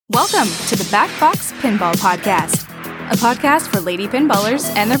Welcome to the Backbox Pinball Podcast, a podcast for lady pinballers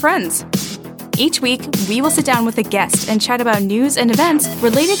and their friends. Each week, we will sit down with a guest and chat about news and events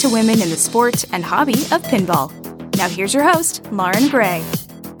related to women in the sport and hobby of pinball. Now here's your host, Lauren Gray.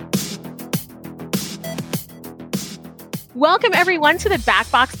 Welcome, everyone, to the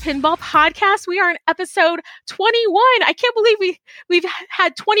Backbox Pinball Podcast. We are in episode 21. I can't believe we've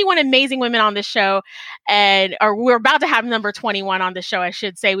had 21 amazing women on the show, or we're about to have number 21 on the show, I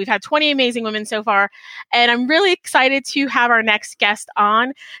should say. We've had 20 amazing women so far, and I'm really excited to have our next guest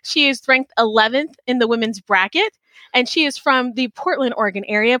on. She is ranked 11th in the women's bracket, and she is from the Portland, Oregon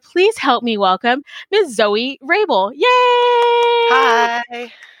area. Please help me welcome Ms. Zoe Rabel. Yay!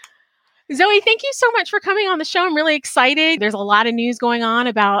 Hi! Zoe, thank you so much for coming on the show. I'm really excited. There's a lot of news going on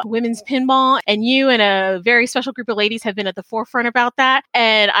about women's pinball, and you and a very special group of ladies have been at the forefront about that.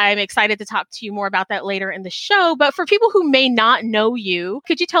 And I'm excited to talk to you more about that later in the show. But for people who may not know you,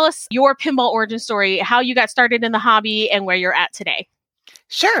 could you tell us your pinball origin story, how you got started in the hobby and where you're at today?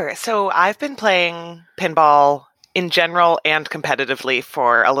 Sure. So I've been playing pinball in general and competitively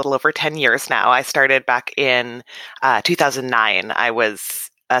for a little over 10 years now. I started back in 2009. I was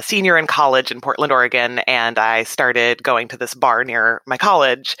a senior in college in Portland, Oregon, and I started going to this bar near my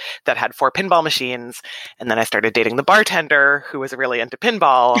college that had 4 pinball machines. And then I started dating the bartender who was really into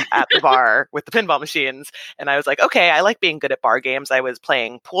pinball at the bar with the pinball machines. And I was like, okay, I like being good at bar games. I was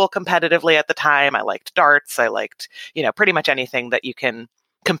playing pool competitively at the time. I liked darts. I liked, pretty much anything that you can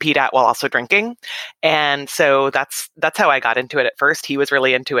compete at while also drinking. And so that's how I got into it at first. He was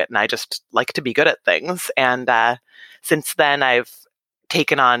really into it, and I just like to be good at things. And since then, I've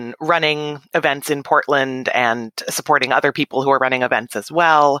taken on running events in Portland and supporting other people who are running events as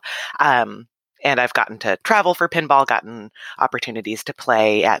well. And I've gotten to travel for pinball, gotten opportunities to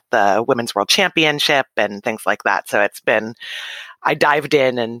play at the Women's World Championship and things like that. So I dived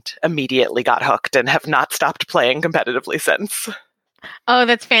in and immediately got hooked and have not stopped playing competitively since. Oh,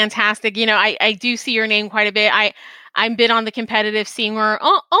 that's fantastic. I do see your name quite a bit. I've been on the competitive scene. We're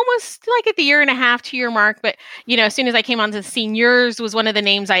almost like at the 1.5 to 2 year mark. But, as soon as I came onto the scene, yours was one of the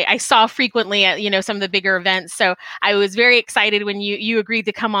names I saw frequently at, some of the bigger events. So I was very excited when you agreed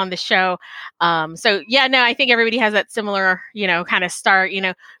to come on the show. I think everybody has that similar, kind of start,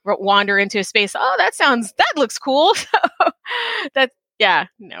 wander into a space. Oh, that looks cool. So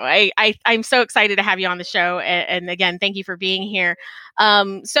I'm so excited to have you on the show. And again, thank you for being here.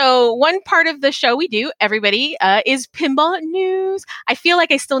 So one part of the show we do, everybody, is pinball news. I feel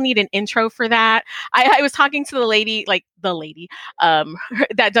like I still need an intro for that. I was talking to the lady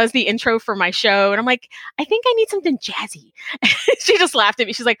that does the intro for my show. And I'm like, I think I need something jazzy. She just laughed at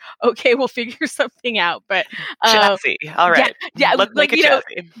me. She's like, okay, we'll figure something out. But jazzy. All right. Yeah, Let's make it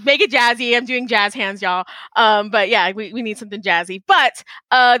jazzy. Make it jazzy. I'm doing jazz hands, y'all. But yeah, we need something jazzy. But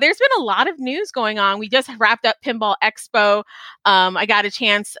there's been a lot of news going on. We just wrapped up Pinball Expo. I got a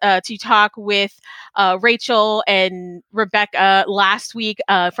chance to talk with Rachel and Rebecca last week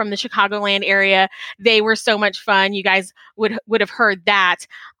from the Chicagoland area. They were so much fun. You guys would have heard that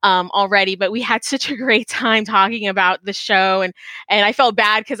already, but we had such a great time talking about the show, and I felt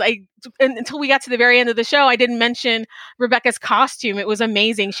bad because until we got to the very end of the show, I didn't mention Rebecca's costume. It was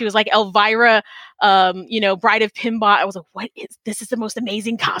amazing. She was like Elvira, Bride of Pinball. I was like, this is the most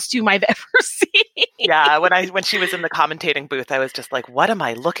amazing costume I've ever seen. Yeah, when she was in the commentating booth, I was just like, what am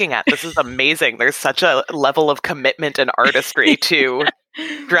I looking at? This is amazing. There's such a level of commitment and artistry to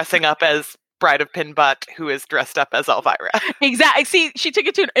dressing up as Bride of Pinbutt, who is dressed up as Elvira. Exactly. See, she took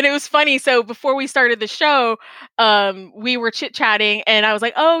it to, and it was funny. So before we started the show, we were chit-chatting, and I was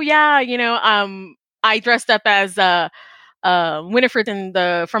like, oh yeah, I dressed up as Winifred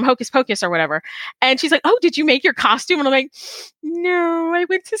from Hocus Pocus or whatever. And she's like, oh, did you make your costume? And I'm like, no, I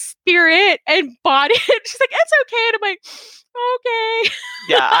went to Spirit and bought it. She's like, it's okay. And I'm like, okay.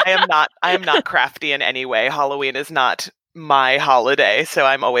 Yeah, I am not crafty in any way. Halloween is not my holiday, so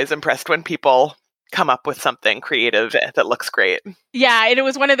I'm always impressed when people come up with something creative that looks great. Yeah, and it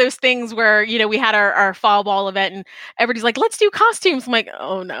was one of those things where, we had our fall ball event and everybody's like, let's do costumes. I'm like,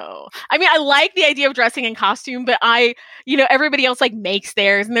 oh no. I mean, I like the idea of dressing in costume, but everybody else like makes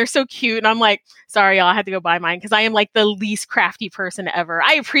theirs and they're so cute. And I'm like, sorry, y'all, I had to go buy mine because I am like the least crafty person ever.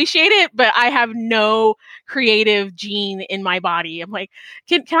 I appreciate it, but I have no creative gene in my body. I'm like,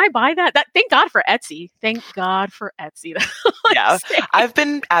 can I buy that? Thank God for Etsy. Thank God for Etsy. Yeah, I've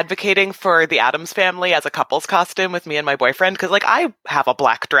been advocating for the Addams Family as a couple's costume with me and my boyfriend because I have a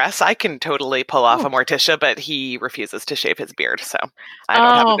black dress. I can totally pull off a Morticia, but he refuses to shave his beard, so I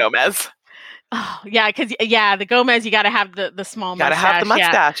don't have a Gomez. Oh, yeah, because the Gomez, you got to have the small Gotta mustache. have the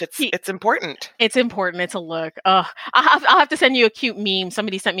mustache. Yeah. It's important. It's important. It's a look. I'll have to send you a cute meme.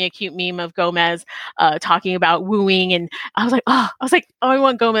 Somebody sent me a cute meme of Gomez talking about wooing, and I was like, I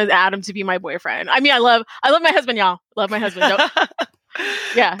want Gomez Adam to be my boyfriend. I mean, I love my husband, y'all. Love my husband.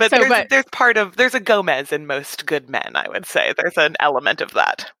 Yeah, but there's a Gomez in most good men. I would say there's an element of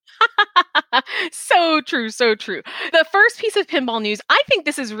that. So true, so true. The first piece of pinball news, I think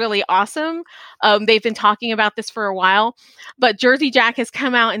this is really awesome. They've been talking about this for a while, but Jersey Jack has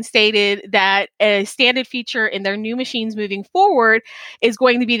come out and stated that a standard feature in their new machines moving forward is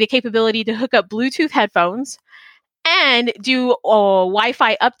going to be the capability to hook up Bluetooth headphones and do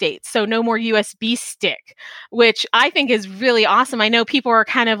Wi-Fi updates. So no more USB stick, which I think is really awesome. I know people are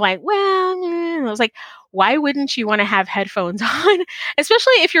kind of like, I was like, why wouldn't you want to have headphones on?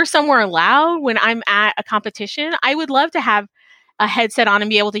 Especially if you're somewhere loud when I'm at a competition. I would love to have a headset on and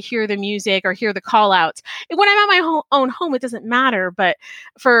be able to hear the music or hear the call outs. When I'm at my own home, it doesn't matter. But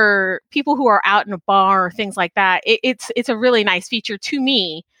for people who are out in a bar or things like that, it's a really nice feature to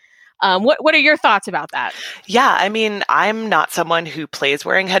me. What are your thoughts about that? Yeah, I mean, I'm not someone who plays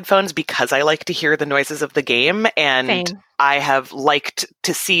wearing headphones because I like to hear the noises of the game, and Same. I have liked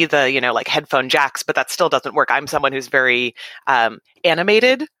to see the, like headphone jacks, but that still doesn't work. I'm someone who's very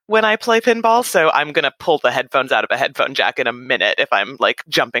animated when I play pinball, so I'm going to pull the headphones out of a headphone jack in a minute if I'm like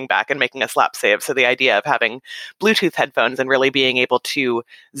jumping back and making a slap save. So the idea of having Bluetooth headphones and really being able to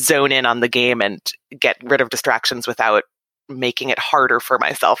zone in on the game and get rid of distractions without making it harder for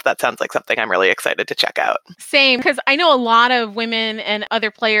myself, that sounds like something I'm really excited to check out. Same, because I know a lot of women and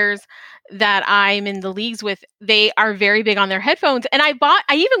other players that I'm in the leagues with, they are very big on their headphones. And I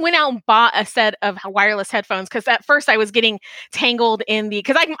even went out and bought a set of wireless headphones, because at first I was getting tangled in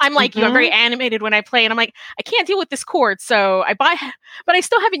because I'm like you, I'm very animated when I play, and I'm like, I can't deal with this cord. So I buy, but I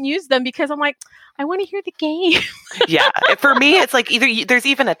still haven't used them because I'm like, I want to hear the game. Yeah. For me, it's like there's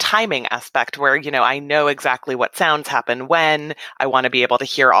even a timing aspect where, I know exactly what sounds happen when. I want to be able to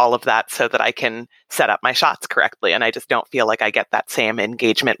hear all of that so that I can set up my shots correctly. And I just don't feel like I get that same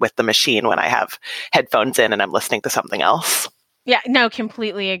engagement with the machine when I have headphones in and I'm listening to something else. Yeah, no,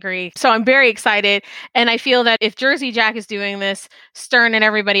 completely agree. So I'm very excited. And I feel that if Jersey Jack is doing this, Stern and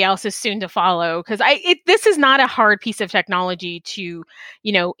everybody else is soon to follow, because this is not a hard piece of technology to,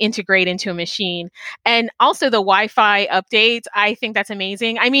 integrate into a machine. And also the Wi-Fi updates, I think that's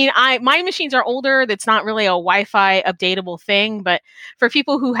amazing. I mean, my machines are older. That's not really a Wi-Fi updatable thing. But for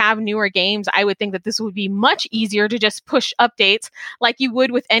people who have newer games, I would think that this would be much easier to just push updates like you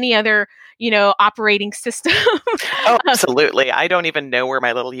would with any other, operating system. Oh, absolutely. I don't even know where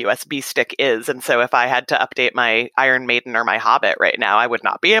my little USB stick is. And so if I had to update my Iron Maiden or my Hobbit right now, I would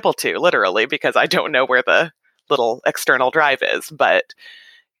not be able to, literally, because I don't know where the little external drive is. But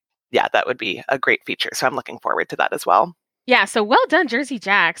yeah, that would be a great feature. So I'm looking forward to that as well. Yeah, so well done, Jersey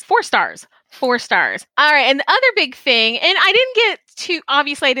Jacks. 4 stars. 4 stars. All right, and the other big thing, and I didn't get to,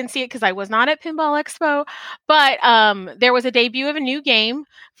 obviously I didn't see it because I was not at Pinball Expo, but there was a debut of a new game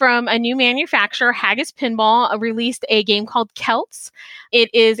from a new manufacturer. Haggis Pinball released a game called Celts. It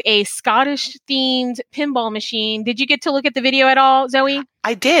is a Scottish-themed pinball machine. Did you get to look at the video at all, Zoe?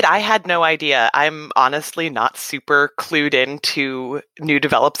 I did. I had no idea. I'm honestly not super clued into new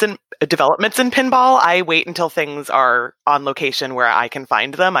developments in pinball. I wait until things are on location where I can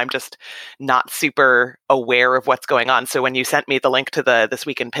find them. I'm just not super aware of what's going on. So when you sent me the link to the This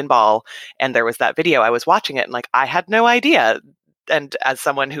Week in Pinball and there was that video, I was watching it and like, I had no idea. And as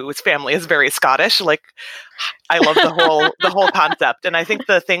someone whose family is very Scottish, like I love the whole concept. And I think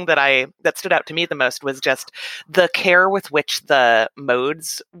the thing that stood out to me the most was just the care with which the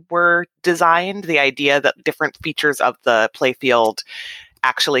modes were designed. The idea that different features of the playfield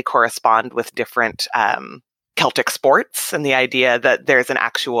actually correspond with different Celtic sports, and the idea that there's an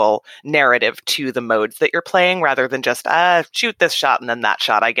actual narrative to the modes that you're playing rather than just shoot this shot and then that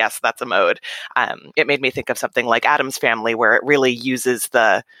shot, I guess that's a mode. It made me think of something like Addams Family, where it really uses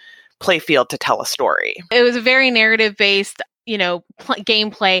the playfield to tell a story. It was a very narrative based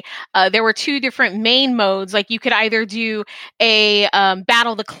gameplay. There were 2 different main modes. Like you could either do a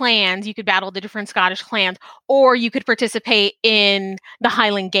battle the clans, you could battle the different Scottish clans, or you could participate in the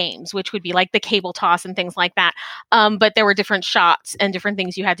Highland Games, which would be like the cable toss and things like that. But there were different shots and different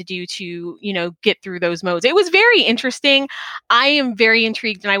things you had to do to, get through those modes. It was very interesting. I am very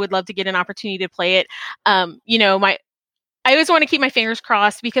intrigued and I would love to get an opportunity to play it. I always want to keep my fingers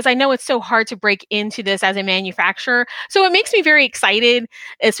crossed because I know it's so hard to break into this as a manufacturer. So it makes me very excited,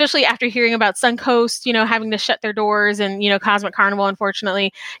 especially after hearing about Suncoast, having to shut their doors, and, Cosmic Carnival,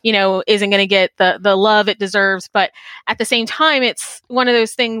 unfortunately, isn't going to get the love it deserves. But at the same time, it's one of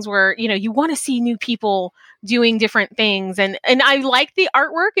those things where, you want to see new people doing different things. And I liked the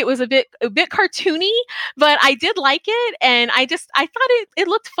artwork. It was a bit cartoony, but I did like it. And I thought it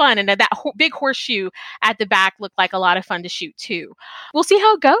looked fun. And that big horseshoe at the back looked like a lot of fun to shoot too. We'll see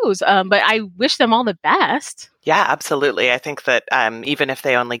how it goes. But I wish them all the best. Yeah, absolutely. I think that even if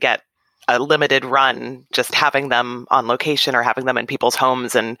they only get a limited run, just having them on location or having them in people's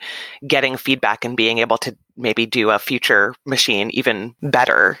homes and getting feedback and being able to maybe do a future machine even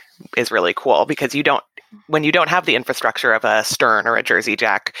better is really cool, because when you don't have the infrastructure of a Stern or a Jersey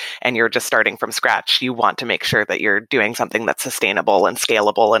Jack and you're just starting from scratch, you want to make sure that you're doing something that's sustainable and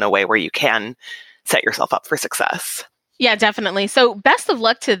scalable in a way where you can set yourself up for success. Yeah, definitely. So best of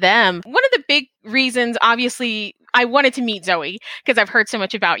luck to them. One of the big reasons, obviously, I wanted to meet Zoe because I've heard so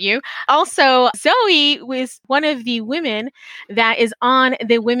much about you. Also, Zoe was one of the women that is on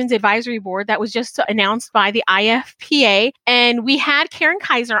the Women's Advisory Board that was just announced by the IFPA. And we had Karen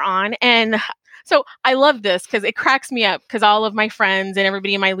Kaiser on, and so I love this because it cracks me up, because all of my friends and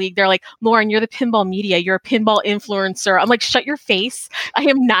everybody in my league, they're like, Lauren, you're the pinball media. You're a pinball influencer. I'm like, shut your face. I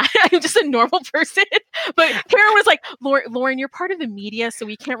am not. I'm just a normal person. But Karen was like, Lauren, you're part of the media, so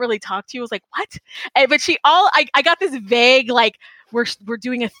we can't really talk to you. I was like, what? But I got this vague, like, we're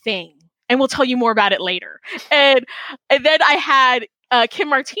doing a thing and we'll tell you more about it later. And then I had Kim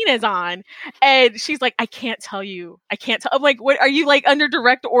Martinez on, and she's like, I can't tell you. I'm like, what, are you like under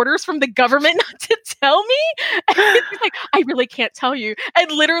direct orders from the government not to tell me? And she's like, I really can't tell you.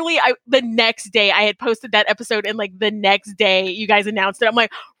 And literally the next day I had posted that episode, and like the next day you guys announced it. I'm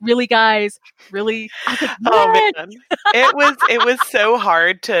like, really, guys? Really? I was like, oh man. It was so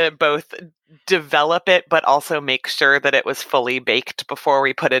hard to both develop it, but also make sure that it was fully baked before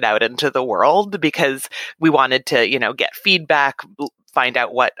we put it out into the world, because we wanted to, get feedback, find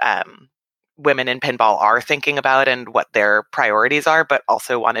out what women in pinball are thinking about and what their priorities are, but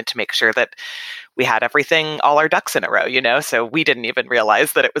also wanted to make sure that we had all our ducks in a row, So we didn't even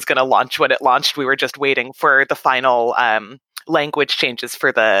realize that it was going to launch when it launched. We were just waiting for the final language changes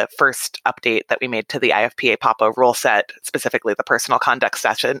for the first update that we made to the IFPA PAPA rule set, specifically the personal conduct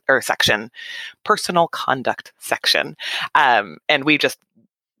section. And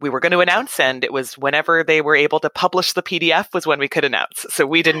we were going to announce, and it was whenever they were able to publish the PDF was when we could announce. So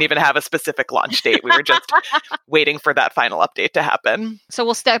we didn't even have a specific launch date. We were just waiting for that final update to happen. So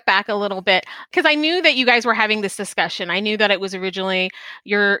we'll step back a little bit, because I knew that you guys were having this discussion. I knew that it was originally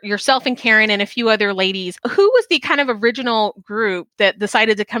yourself and Karen and a few other ladies. Who was the kind of original group that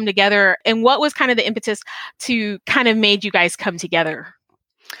decided to come together, and what was kind of the impetus to kind of made you guys come together?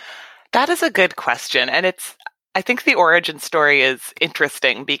 That is a good question. And I think the origin story is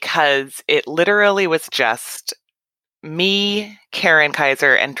interesting, because it literally was just me, Karen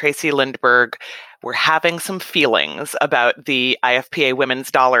Kaiser, and Tracy Lindberg were having some feelings about the IFPA women's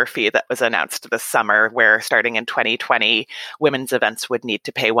dollar fee that was announced this summer, where starting in 2020, women's events would need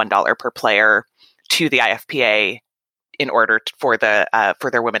to pay $1 per player to the IFPA in order for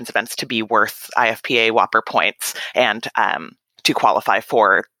their women's events to be worth IFPA Whopper points and to qualify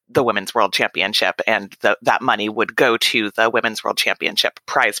for the Women's World Championship, and that money would go to the Women's World Championship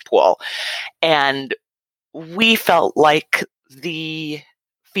prize pool. And we felt like the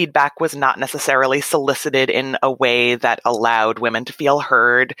feedback was not necessarily solicited in a way that allowed women to feel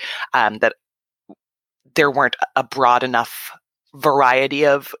heard, that there weren't a broad enough variety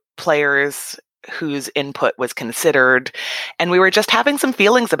of players whose input was considered. And we were just having some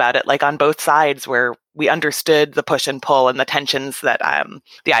feelings about it, like on both sides, where we understood the push and pull and the tensions that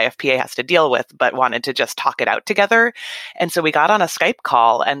the IFPA has to deal with, but wanted to just talk it out together. And so we got on a Skype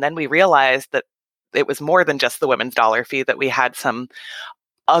call, and then we realized that it was more than just the women's dollar fee, that we had some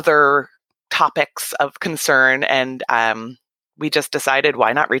other topics of concern. And we just decided,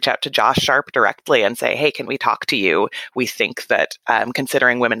 why not reach out to Josh Sharp directly and say, hey, can we talk to you? We think that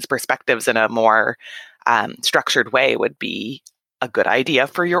considering women's perspectives in a more structured way would be a good idea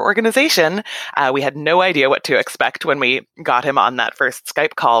for your organization. We had no idea what to expect when we got him on that first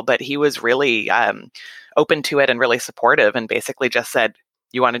Skype call, but he was really open to it and really supportive, and basically just said,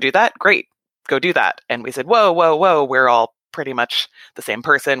 you want to do that? Great, go do that. And we said, whoa, we're all pretty much the same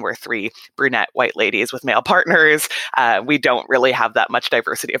person. We're three brunette white ladies with male partners. We don't really have that much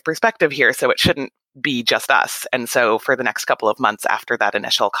diversity of perspective here, so it shouldn't be just us. And so for the next couple of months after that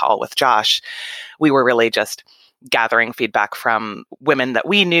initial call with Josh, we were really just gathering feedback from women that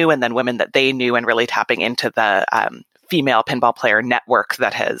we knew and then women that they knew, and really tapping into the female pinball player network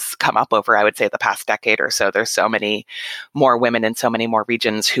that has come up over, I would say, the past decade or so. There's so many more women in so many more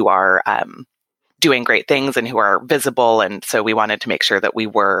regions who are doing great things and who are visible. And so we wanted to make sure that we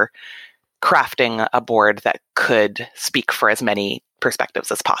were crafting a board that could speak for as many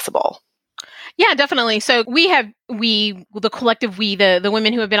perspectives as possible. Yeah, definitely. So the collective the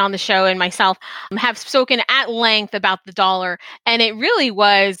women who have been on the show and myself have spoken at length about the dollar. And it really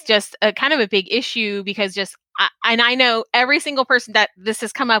was just a kind of a big issue because and I know every single person that this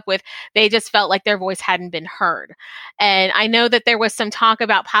has come up with, they just felt like their voice hadn't been heard. And I know that there was some talk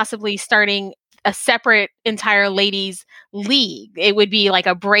about possibly starting a separate entire ladies league. It would be like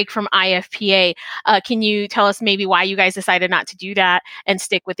a break from IFPA. Can you tell us maybe why you guys decided not to do that and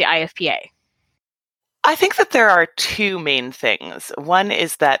stick with the IFPA? I think that there are two main things. One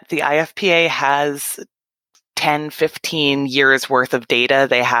is that the IFPA has 10, 15 years worth of data.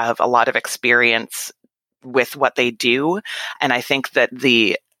 They have a lot of experience with what they do. And I think that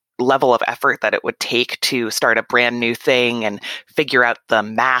the level of effort that it would take to start a brand new thing and figure out the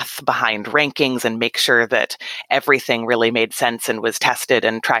math behind rankings and make sure that everything really made sense and was tested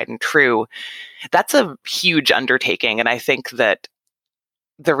and tried and true, that's a huge undertaking. And I think that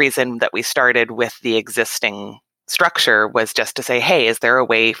the reason that we started with the existing structure was just to say, hey, is there a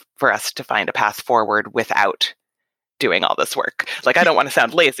way for us to find a path forward without doing all this work? Like, I don't want to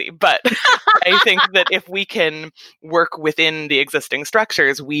sound lazy, but I think that if we can work within the existing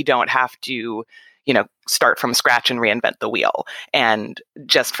structures, we don't have to, start from scratch and reinvent the wheel. And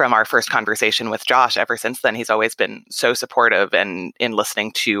just from our first conversation with Josh, ever since then, he's always been so supportive and in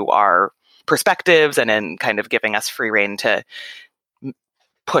listening to our perspectives and in kind of giving us free rein to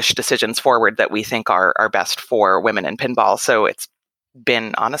push decisions forward that we think are best for women in pinball. So it's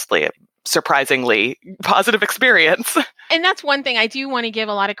been honestly a surprisingly positive experience. And that's one thing I do want to give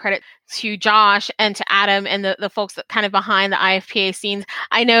a lot of credit to Josh and to Adam and the folks that kind of behind the IFPA scenes.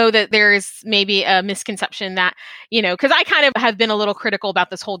 I know that there's maybe a misconception that, because I kind of have been a little critical about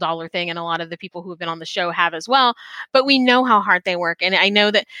this whole dollar thing, and a lot of the people who have been on the show have as well, but we know how hard they work. And I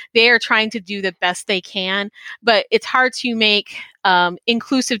know that they are trying to do the best they can, but it's hard to make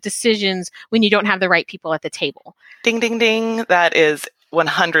inclusive decisions when you don't have the right people at the table. Ding, ding, ding. That is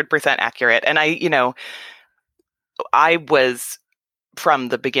 100% accurate. And I was from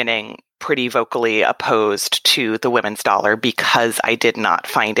the beginning pretty vocally opposed to the women's dollar because I did not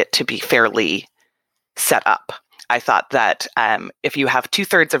find it to be fairly set up. I thought that if you have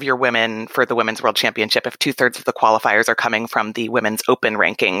 2/3 of your women for the Women's World Championship, if 2/3 of the qualifiers are coming from the Women's Open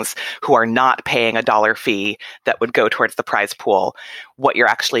rankings who are not paying a dollar fee that would go towards the prize pool, what you're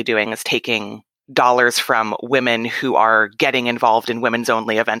actually doing is taking dollars from women who are getting involved in women's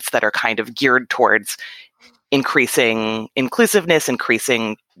only events that are kind of geared towards increasing inclusiveness,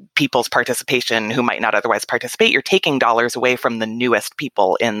 increasing people's participation who might not otherwise participate. You're taking dollars away from the newest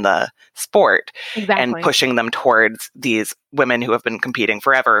people in the sport. Exactly. And pushing them towards these women who have been competing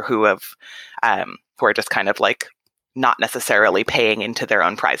forever, who are just kind of like not necessarily paying into their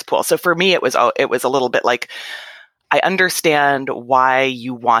own prize pool. So for me, it was a little bit like, I understand why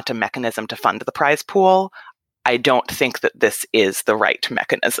you want a mechanism to fund the prize pool. I don't think that this is the right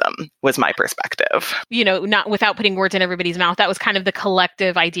mechanism, was my perspective. Not without putting words in everybody's mouth. That was kind of the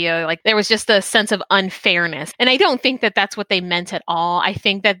collective idea. Like, there was just a sense of unfairness. And I don't think that that's what they meant at all. I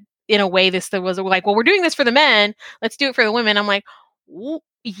think that in a way, there was like, well, we're doing this for the men. Let's do it for the women. I'm like,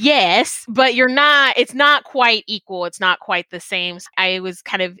 yes, but it's not quite equal. It's not quite the same. I was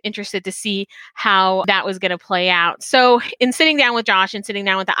kind of interested to see how that was going to play out. So in sitting down with Josh and sitting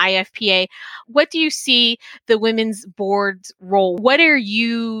down with the IFPA, what do you see the women's board's role? What are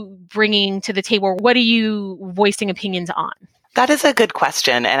you bringing to the table? What are you voicing opinions on? That is a good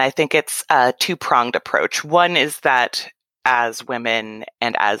question. And I think it's a two-pronged approach. One is that as women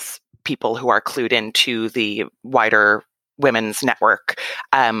and as people who are clued into the wider women's network,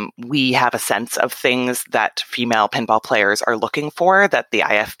 we have a sense of things that female pinball players are looking for that the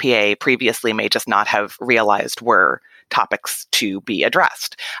IFPA previously may just not have realized were topics to be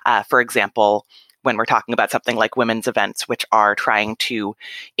addressed. For example, when we're talking about something like women's events, which are trying to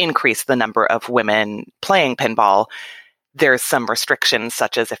increase the number of women playing pinball, there's some restrictions,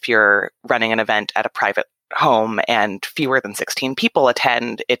 such as if you're running an event at a private home and fewer than 16 people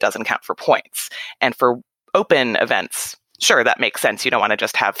attend, it doesn't count for points. And for open events, sure, that makes sense. You don't want to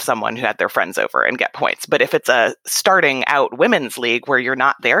just have someone who had their friends over and get points. But if it's a starting out women's league where you're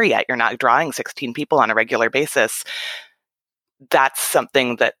not there yet, you're not drawing 16 people on a regular basis, that's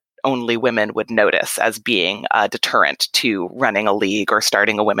something that only women would notice as being a deterrent to running a league or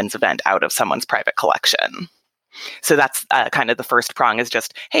starting a women's event out of someone's private collection. So that's kind of the first prong, is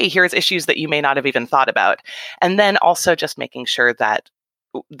just, hey, here's issues that you may not have even thought about. And then also just making sure that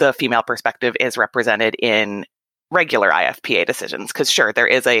the female perspective is represented in regular IFPA decisions. Because sure, there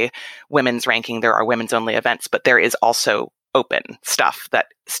is a women's ranking, there are women's only events, but there is also open stuff that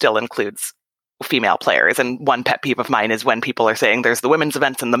still includes female players. And one pet peeve of mine is when people are saying there's the women's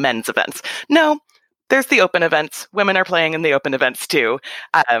events and the men's events. No, there's the open events. Women are playing in the open events too.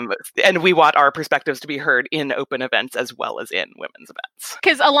 And we want our perspectives to be heard in open events as well as in women's events.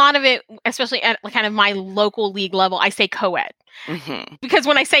 Because a lot of it, especially at kind of my local league level, I say co-ed. Mm-hmm. Because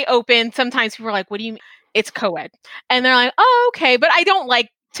when I say open, sometimes people are like, what do you mean? It's co-ed. And they're like, oh, okay. But I don't like,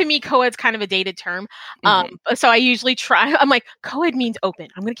 to me, co-ed's kind of a dated term. So I usually I'm like, co-ed means open.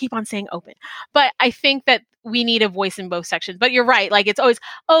 I'm going to keep on saying open. But I think that we need a voice in both sections. But you're right. Like, it's always,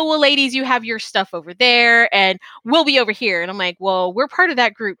 oh, well, ladies, you have your stuff over there and we'll be over here. And I'm like, well, we're part of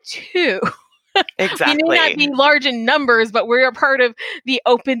that group too. Exactly. We may not be large in numbers, but we're a part of the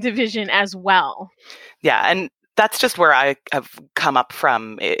open division as well. Yeah. And that's just where I have come up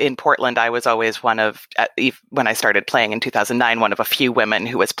from. In Portland, I was always when I started playing in 2009, one of a few women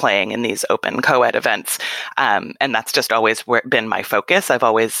who was playing in these open co-ed events. And that's just always been my focus.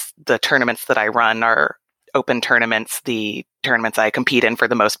 The tournaments that I run are open tournaments. The tournaments I compete in for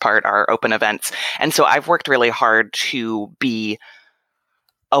the most part are open events. And so I've worked really hard to be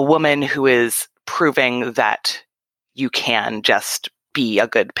a woman who is proving that you can just be a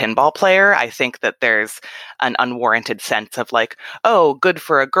good pinball player. I think that there's an unwarranted sense of like, oh, good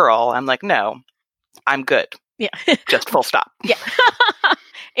for a girl. I'm like, no, I'm good. Yeah. Just full stop. Yeah.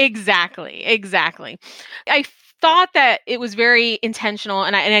 Exactly. I thought that it was very intentional,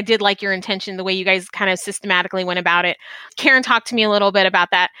 and I did like your intention, the way you guys kind of systematically went about it. Karen talked to me a little bit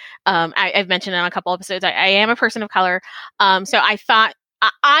about that. I've mentioned in a couple episodes, I am a person of color. So I thought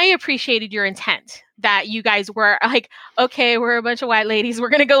I appreciated your intent, that you guys were like, okay, we're a bunch of white ladies. We're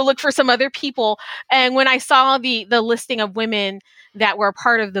going to go look for some other people. And when I saw the listing of women that were a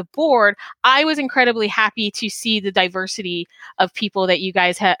part of the board, I was incredibly happy to see the diversity of people that you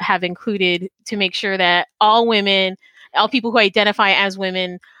guys have included, to make sure that all women, all people who identify as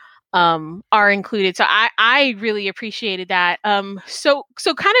women, are included. So I really appreciated that. So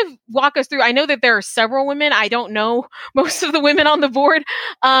kind of walk us through. I know that there are several women. I don't know most of the women on the board,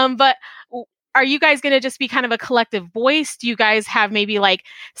 but are you guys going to just be kind of a collective voice? Do you guys have maybe like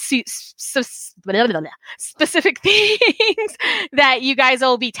specific things that you guys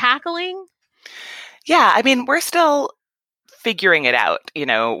will be tackling? Yeah, I mean, we're still figuring it out. You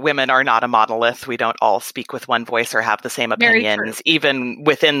know, women are not a monolith. We don't all speak with one voice or have the same opinions, even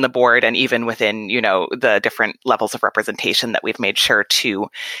within the board and even within, you know, the different levels of representation that we've made sure to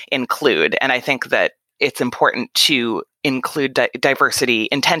include. And I think that it's important to include diversity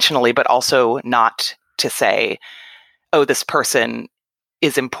intentionally, but also not to say, oh, this person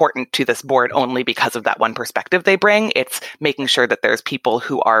is important to this board only because of that one perspective they bring. It's making sure that there's people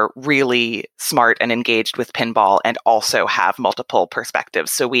who are really smart and engaged with pinball and also have multiple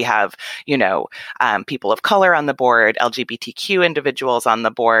perspectives. So we have, you know, people of color on the board, LGBTQ individuals on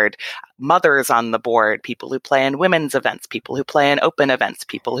the board, mothers on the board, people who play in women's events, people who play in open events,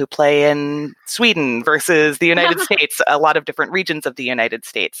 people who play in Sweden versus the United States, a lot of different regions of the United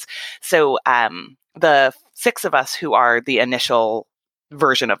States. So the six of us who are the initial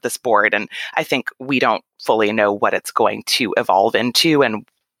version of this board, and I think we don't fully know what it's going to evolve into and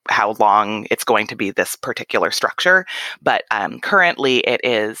how long it's going to be this particular structure. But currently it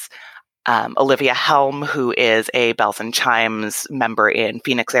is Olivia Helm, who is a Bells and Chimes member in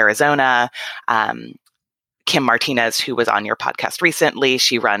Phoenix, Arizona. Kim Martinez, who was on your podcast recently,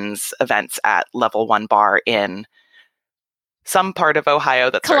 she runs events at Level 1 Bar in some part of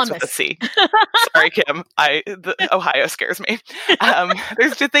Ohio that starts Columbus. with a C. Sorry, Kim. Ohio scares me.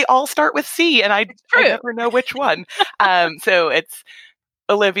 They all start with C, and I never know which one. So it's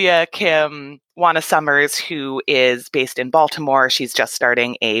Olivia, Kim, Juana Summers, who is based in Baltimore. She's just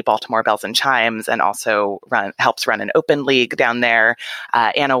starting a Baltimore Bells and Chimes and also helps run an open league down there.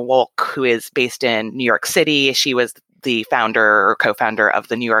 Anna Wolk, who is based in New York City. She was the founder or co-founder of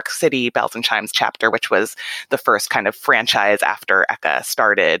the New York City Bells and Chimes chapter, which was the first kind of franchise after ECA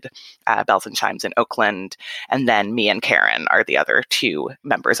started Bells and Chimes in Oakland. And then me and Karen are the other two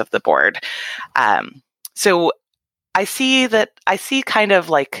members of the board. So I see kind of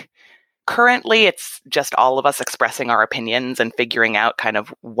like currently it's just all of us expressing our opinions and figuring out kind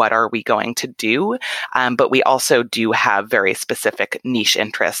of what are we going to do. But we also do have very specific niche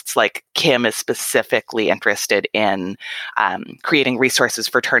interests. Like Kim is specifically interested in creating resources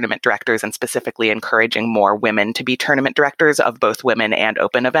for tournament directors and specifically encouraging more women to be tournament directors of both women and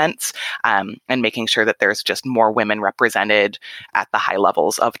open events, and making sure that there's just more women represented at the high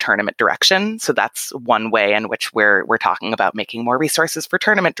levels of tournament direction. So that's one way in which we're talking about making more resources for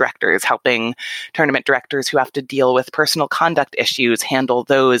tournament directors, helping tournament directors who have to deal with personal conduct issues handle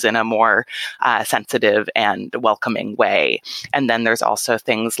those in a more sensitive and welcoming way. And then there's also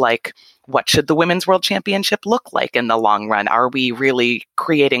things like, what should the Women's World Championship look like in the long run? Are we really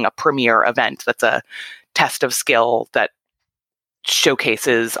creating a premier event that's a test of skill that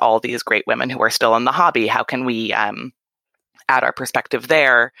showcases all these great women who are still in the hobby? How can we add our perspective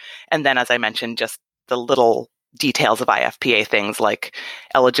there? And then, as I mentioned, just the little details of IFPA things like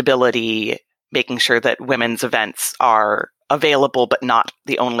eligibility, making sure that women's events are available but not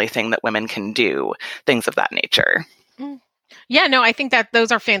the only thing that women can do, things of that nature. Yeah, no, I think that those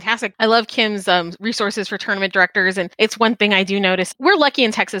are fantastic. I love Kim's resources for tournament directors. And it's one thing I do notice. We're lucky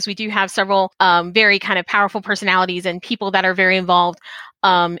in Texas. We do have several very kind of powerful personalities and people that are very involved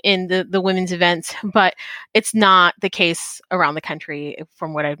in the women's events. But it's not the case around the country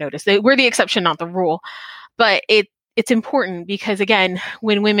from what I've noticed. We're the exception, not the rule. But it's important because, again,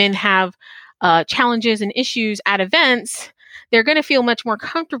 when women have challenges and issues at events, they're going to feel much more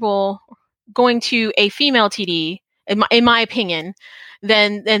comfortable going to a female TD, in my opinion,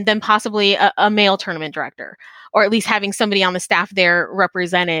 than possibly a male tournament director, or at least having somebody on the staff there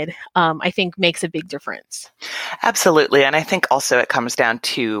represented, I think makes a big difference. Absolutely. And I think also it comes down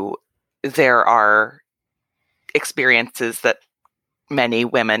to there are experiences that many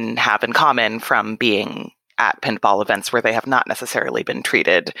women have in common from being at pinball events where they have not necessarily been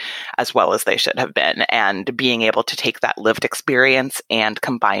treated as well as they should have been. And being able to take that lived experience and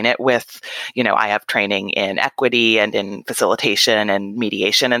combine it with, I have training in equity and in facilitation and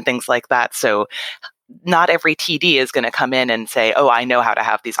mediation and things like that. So not every TD is going to come in and say, oh, I know how to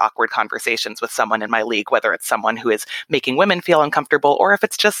have these awkward conversations with someone in my league, whether it's someone who is making women feel uncomfortable or if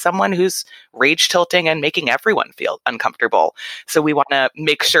it's just someone who's rage tilting and making everyone feel uncomfortable. So we want to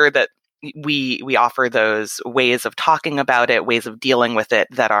make sure that we offer those ways of talking about it, ways of dealing with it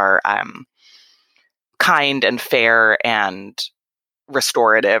that are kind and fair and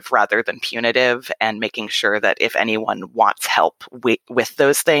restorative rather than punitive, and making sure that if anyone wants help with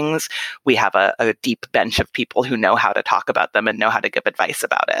those things, we have a deep bench of people who know how to talk about them and know how to give advice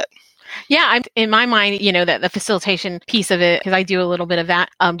about it. Yeah, in my mind, that the facilitation piece of it, because I do a little bit of that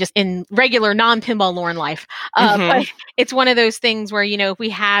just in regular non-pinball Lauren life. But it's one of those things where, if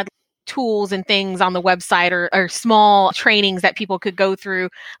we had tools and things on the website or small trainings that people could go through,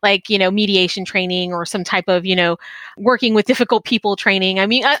 like, mediation training or some type of, working with difficult people training. I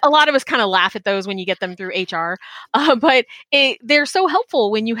mean, a lot of us kind of laugh at those when you get them through HR, but they're so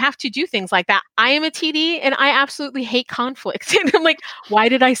helpful when you have to do things like that. I am a TD and I absolutely hate conflict. And I'm like, why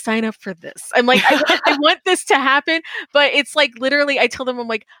did I sign up for this? I'm like, I want this to happen, but it's like, literally, I tell them, I'm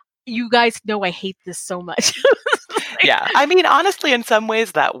like, you guys know I hate this so much. Yeah. I mean, honestly, in some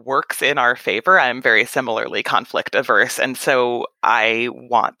ways that works in our favor. I'm very similarly conflict averse. And so I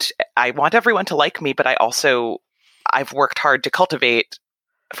want everyone to like me, but I've worked hard to cultivate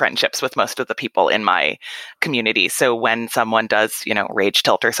friendships with most of the people in my community. So when someone does, rage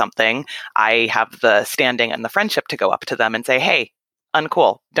tilt or something, I have the standing and the friendship to go up to them and say, hey,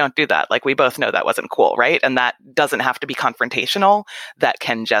 uncool. Don't do that. Like, we both know that wasn't cool, right? And that doesn't have to be confrontational. That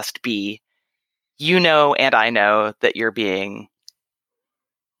can just be, and I know that you're being,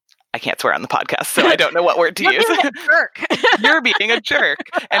 I can't swear on the podcast, so I don't know what word to use. Being a jerk. You're being a jerk.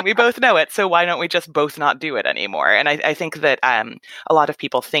 And we both know it. So why don't we just both not do it anymore? And I think that a lot of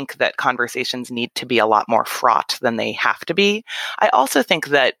people think that conversations need to be a lot more fraught than they have to be. I also think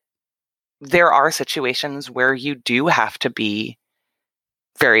that there are situations where you do have to be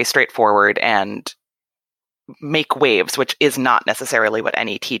very straightforward and make waves, which is not necessarily what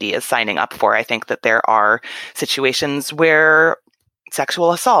any TD is signing up for. I think that there are situations where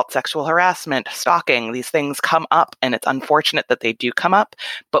sexual assault, sexual harassment, stalking, these things come up, and it's unfortunate that they do come up,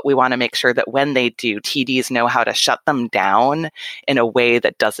 but we want to make sure that when they do, TDs know how to shut them down in a way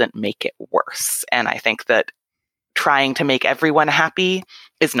that doesn't make it worse. And I think that trying to make everyone happy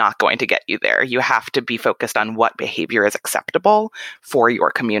is not going to get you there. You have to be focused on what behavior is acceptable for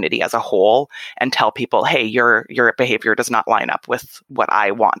your community as a whole and tell people, hey, your behavior does not line up with what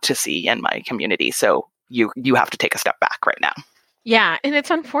I want to see in my community. So you have to take a step back right now. Yeah, and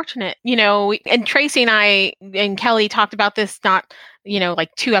it's unfortunate, you know, and Tracy and I and Kelly talked about this not, you know, like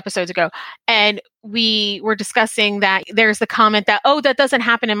 2 episodes ago. And we were discussing that there's the comment that, oh, that doesn't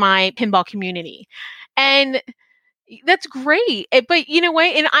happen in my pinball community. And that's great. But you know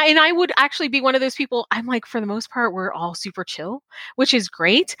what? And I would actually be one of those people. I'm like, for the most part, we're all super chill, which is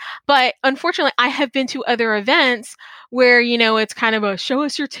great. But unfortunately, I have been to other events where, you know, it's kind of a show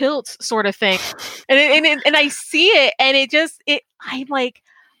us your tilts sort of thing. And I see it and I'm like,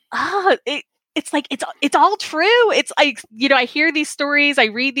 ah, it's like it's all true. It's like, you know, I hear these stories, I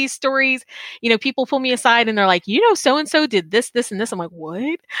read these stories, you know, people pull me aside and they're like, you know, so and so did this and this. I'm like,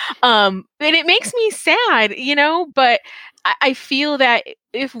 what? And it makes me sad, you know, but I feel that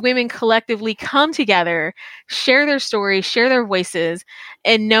if women collectively come together, share their stories, share their voices,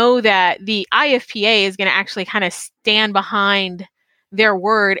 and know that the IFPA is going to actually kind of stand behind their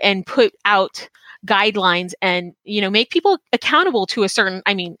word and put out guidelines and, you know, make people accountable to a certain,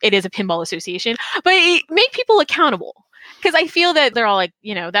 I mean, it is a pinball association, but make people accountable. Because I feel that they're all like,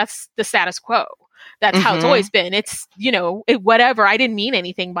 you know, that's the status quo. That's how it's always been. It's, you know, whatever. I didn't mean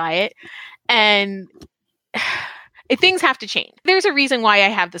anything by it. And things have to change. There's a reason why I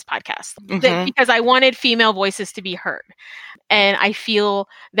have this podcast, because I wanted female voices to be heard. And I feel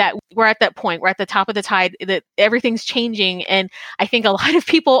that we're at that point, we're at the top of the tide, that everything's changing. And I think a lot of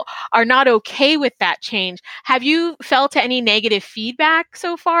people are not okay with that change. Have you felt any negative feedback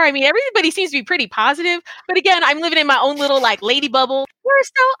so far? I mean, everybody seems to be pretty positive, but again, I'm living in my own little like lady bubble. We're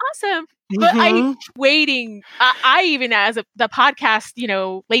so awesome. But I'm waiting. I even as the podcast, you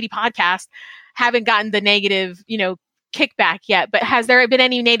know, lady podcast, haven't gotten the negative, you know, kickback yet, but has there been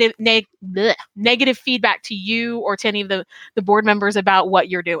any negative feedback to you or to any of the board members about what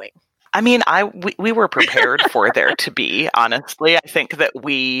you're doing? I mean, we were prepared for there to be, honestly. I think that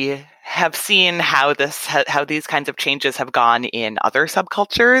we have seen how these kinds of changes have gone in other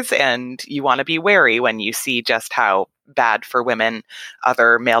subcultures, and you want to be wary when you see just how bad for women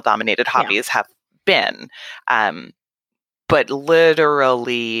other male-dominated hobbies have been. But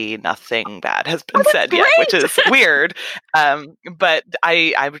literally nothing bad has been said yet, which is weird. But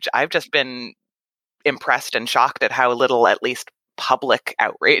I've just been impressed and shocked at how little, at least public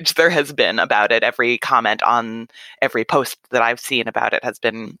outrage there has been about it. Every comment on every post that I've seen about it has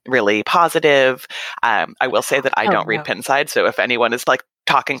been really positive. I will say that I don't read Pinside, so if anyone is like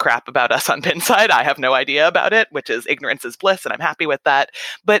talking crap about us on Pinside, I have no idea about it, which is ignorance is bliss, and I'm happy with that.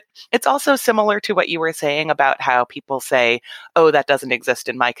 But it's also similar to what you were saying about how people say, oh, that doesn't exist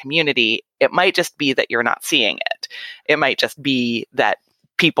in my community. It might just be that you're not seeing it. It might just be that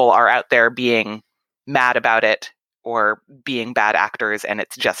people are out there being mad about it or being bad actors, and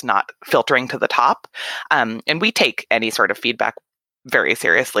it's just not filtering to the top. And we take any sort of feedback very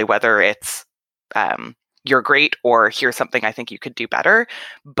seriously, whether it's you're great or here's something I think you could do better.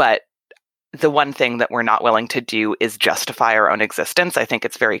 But the one thing that we're not willing to do is justify our own existence. I think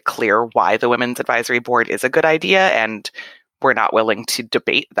it's very clear why the Women's Advisory Board is a good idea, and we're not willing to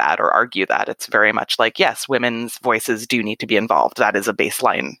debate that or argue that. It's very much like, yes, women's voices do need to be involved. That is a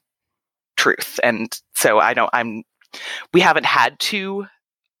baseline truth. And so we haven't had to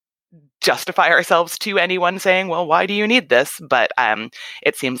justify ourselves to anyone saying, well, why do you need this? But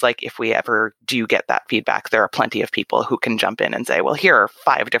it seems like if we ever do get that feedback, there are plenty of people who can jump in and say, well, here are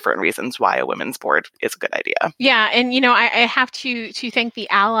 5 different reasons why a women's board is a good idea. Yeah. And, you know, I have to thank the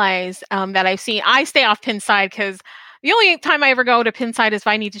allies that I've seen. I stay off Pinside because the only time I ever go to Pinside is if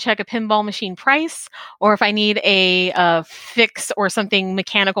I need to check a pinball machine price or if I need a fix or something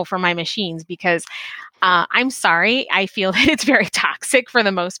mechanical for my machines, because I'm sorry, I feel that it's very toxic for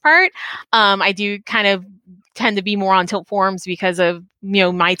the most part. I do kind of tend to be more on tilt forums because of, you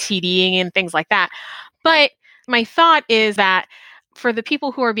know, my TDing and things like that. But my thought is that for the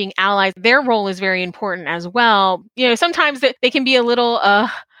people who are being allies, their role is very important as well. You know, sometimes they can be a little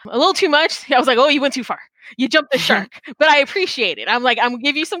too much. I was like, oh, you went too far. You jumped the shark, but I appreciate it. I'm like, I'm gonna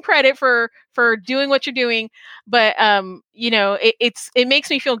give you some credit for doing what you're doing. But, you know, it makes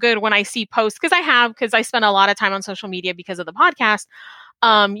me feel good when I see posts because I spend a lot of time on social media because of the podcast.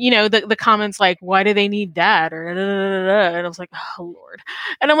 You know, the comments like, why do they need that? Or, and I was like, oh Lord.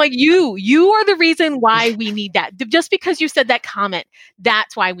 And I'm like, you are the reason why we need that. Just because you said that comment,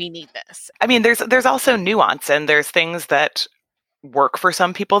 that's why we need this. I mean, there's also nuance, and there's things that work for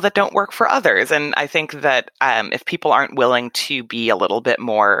some people that don't work for others. And I think that if people aren't willing to be a little bit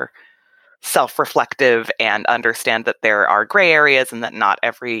more self-reflective and understand that there are gray areas and that not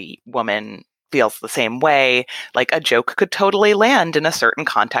every woman feels the same way, like a joke could totally land in a certain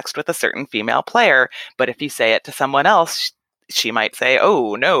context with a certain female player. But if you say it to someone else, she might say,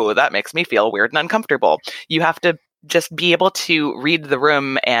 oh no, that makes me feel weird and uncomfortable. You have to just be able to read the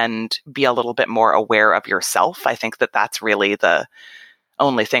room and be a little bit more aware of yourself. I think that that's really the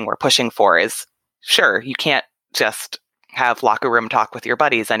only thing we're pushing for is, sure, you can't just have locker room talk with your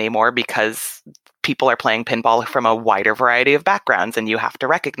buddies anymore because people are playing pinball from a wider variety of backgrounds, and you have to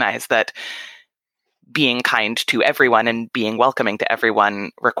recognize that being kind to everyone and being welcoming to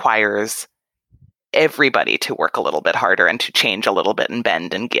everyone requires everybody to work a little bit harder and to change a little bit and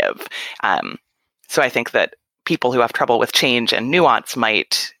bend and give. So I think that people who have trouble with change and nuance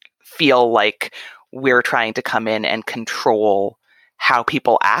might feel like we're trying to come in and control how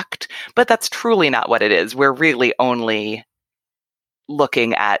people act, but that's truly not what it is. We're really only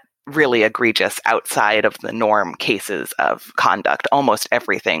looking at really egregious outside of the norm cases of conduct. Almost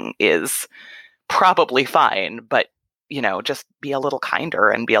everything is probably fine, but just be a little kinder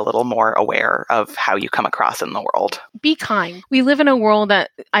and be a little more aware of how you come across in the world. Be kind. We live in a world that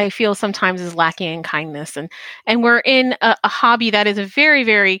I feel sometimes is lacking in kindness, and we're in a hobby that is a very,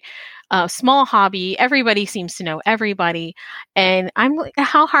 very small hobby. Everybody seems to know everybody. And I'm like,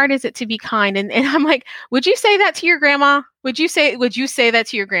 how hard is it to be kind? And I'm like, would you say that to your grandma? Would you say that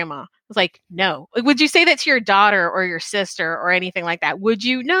to your grandma? It's like, no. Would you say that to your daughter or your sister or anything like that? Would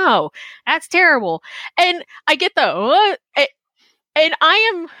you? No, that's terrible. And I get and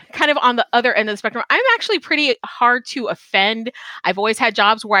I am kind of on the other end of the spectrum. I'm actually pretty hard to offend. I've always had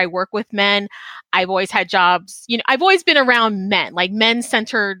jobs where I work with men. I've always had jobs, I've always been around men, like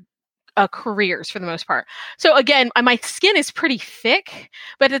men-centered careers for the most part. So again, my skin is pretty thick,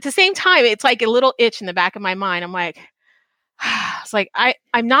 but at the same time, it's like a little itch in the back of my mind. I'm like, it's like,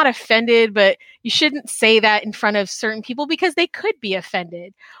 I'm not offended, but you shouldn't say that in front of certain people because they could be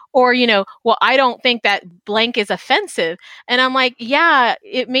offended. Or, well, I don't think that blank is offensive. And I'm like, yeah,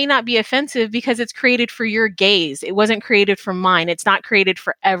 it may not be offensive because it's created for your gaze. It wasn't created for mine. It's not created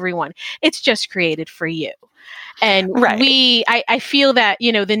for everyone. It's just created for you. And right. I feel that,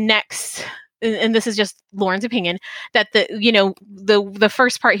 the next, and this is just Lauren's opinion, that the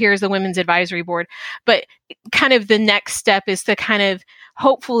first part here is the Women's Advisory Board, but kind of the next step is to kind of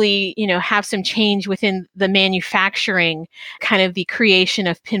hopefully, have some change within the manufacturing, kind of the creation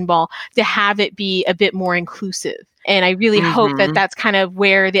of pinball to have it be a bit more inclusive. And I really hope that that's kind of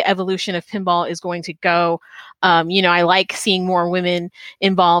where the evolution of pinball is going to go. I like seeing more women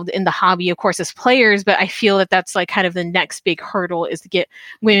involved in the hobby, of course, as players, but I feel that that's like kind of the next big hurdle is to get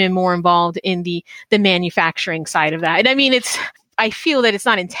women more involved in the manufacturing side of that. And I mean, I feel that it's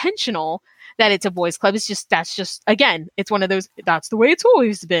not intentional that it's a boys club. That's just, again, it's one of those, that's the way it's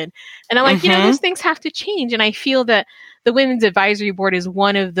always been. And I'm like, those things have to change. And I feel that the Women's Advisory Board is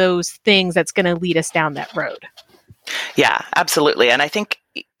one of those things that's going to lead us down that road. Yeah, absolutely. And I think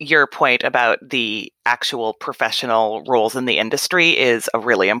your point about the actual professional roles in the industry is a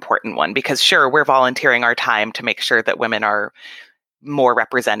really important one because sure, we're volunteering our time to make sure that women are more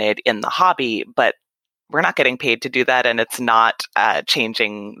represented in the hobby, but we're not getting paid to do that. And it's not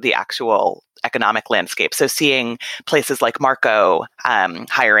changing the actual economic landscape. So seeing places like Marco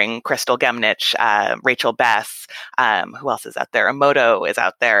hiring Crystal Gemnich, Rachel Bess, who else is out there? Emoto is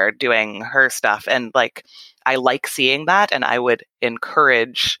out there doing her stuff. And I like seeing that. And I would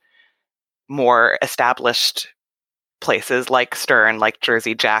encourage more established places like Stern, like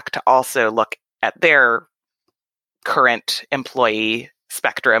Jersey Jack, to also look at their current employee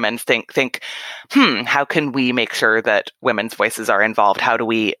spectrum and think, how can we make sure that women's voices are involved? How do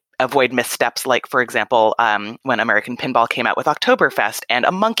we avoid missteps like, for example, when American Pinball came out with Oktoberfest and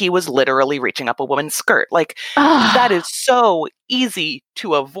a monkey was literally reaching up a woman's skirt. That is so easy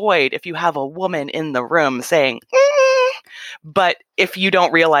to avoid if you have a woman in the room saying, But if you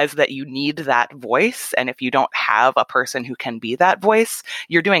don't realize that you need that voice, and if you don't have a person who can be that voice,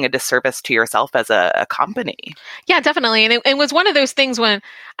 you're doing a disservice to yourself as a company. Yeah, definitely. And it was one of those things when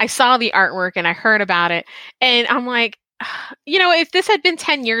I saw the artwork and I heard about it, and I'm like, if this had been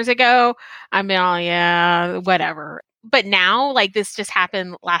 10 years ago, I'd be all, yeah, whatever. But now, this just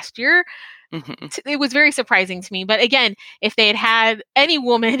happened last year. It was very surprising to me. But again, if they had any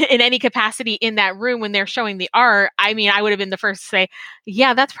woman in any capacity in that room when they're showing the art, I mean, I would have been the first to say,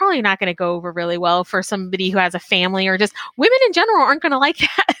 yeah, that's probably not going to go over really well for somebody who has a family, or just women in general aren't going to like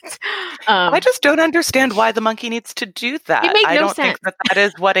that. I just don't understand why the monkey needs to do that. I don't think that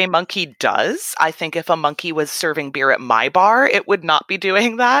is what a monkey does. I think if a monkey was serving beer at my bar, it would not be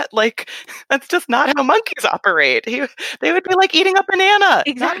doing that. That's just not how monkeys operate. They would be eating a banana,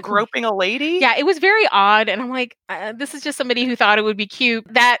 not groping a lady. Yeah, it was very odd. And I'm like, this is just somebody who thought it would be cute.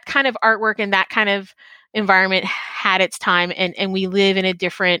 That kind of artwork and that kind of environment had its time, and we live in a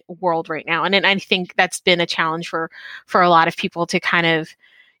different world right now. And I think that's been a challenge for a lot of people to kind of,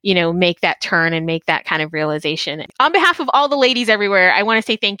 make that turn and make that kind of realization. On behalf of all the ladies everywhere, I want to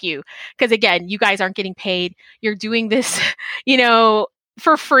say thank you. Because again, you guys aren't getting paid. You're doing this,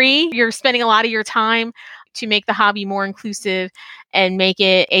 for free. You're spending a lot of your time to make the hobby more inclusive and make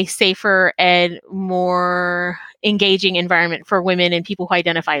it a safer and more engaging environment for women and people who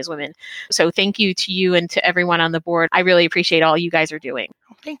identify as women. So thank you to you and to everyone on the board. I really appreciate all you guys are doing.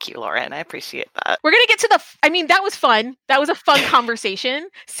 Thank you, Lauren. I appreciate that. We're going to get to that was fun. That was a fun conversation.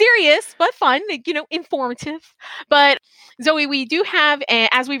 Serious, but fun, informative. But Zoe, we do have,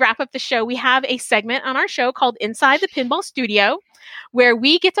 as we wrap up the show, we have a segment on our show called Inside the Pinball Studio, where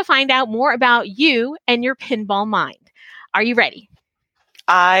we get to find out more about you and your pinball mind. Are you ready?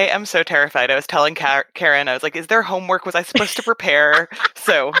 I am so terrified. I was telling Karen, I was like, is there homework? Was I supposed to prepare?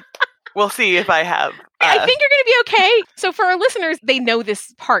 So we'll see if I have. I think you're going to be okay. So for our listeners, they know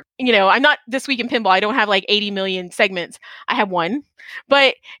this part. I'm not This Week in Pinball. I don't have like 80 million segments. I have one.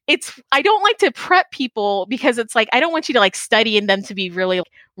 But I don't like to prep people because it's like, I don't want you to like study and them to be really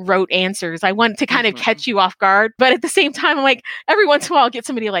rote answers. I want to kind of catch you off guard. But at the same time, I'm like, every once in a while, I'll get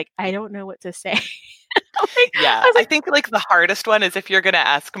somebody like, I don't know what to say. I think like the hardest one is if you're going to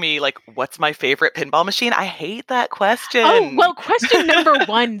ask me like, what's my favorite pinball machine? I hate that question. Oh, well, question number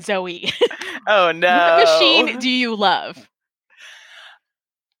 1, Zoe. Oh, no. What machine do you love?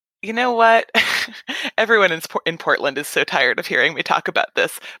 You know what? Everyone in Portland is so tired of hearing me talk about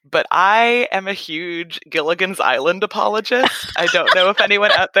this, but I am a huge Gilligan's Island apologist. I don't know if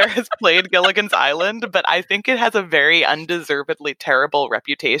anyone out there has played Gilligan's Island, but I think it has a very undeservedly terrible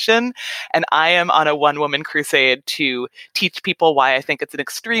reputation, and I am on a one-woman crusade to teach people why I think it's an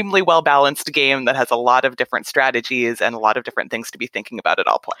extremely well-balanced game that has a lot of different strategies and a lot of different things to be thinking about at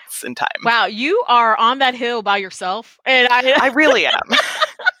all points in time. Wow, you are on that hill by yourself, and I really am.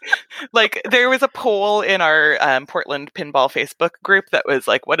 Like, there was a poll in our Portland Pinball Facebook group that was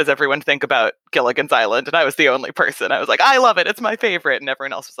like, what does everyone think about Gilligan's Island? And I was the only person. I was like, I love it. It's my favorite. And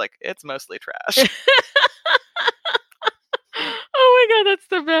everyone else was like, it's mostly trash. Oh my God, that's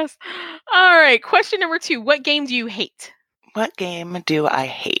the best. All right. Question number 2. What game do you hate? What game do I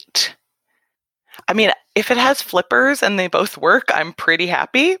hate? I mean, if it has flippers and they both work, I'm pretty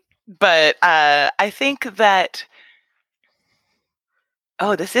happy. But I think that...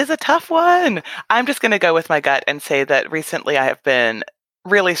 Oh, this is a tough one. I'm just going to go with my gut and say that recently I have been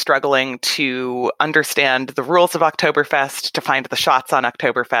really struggling to understand the rules of Oktoberfest, to find the shots on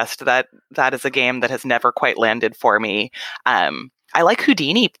Oktoberfest. That is a game that has never quite landed for me. I like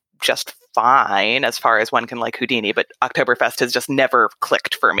Houdini just fine as far as one can like Houdini, but Oktoberfest has just never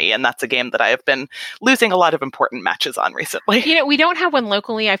clicked for me. And that's a game that I have been losing a lot of important matches on recently. We don't have one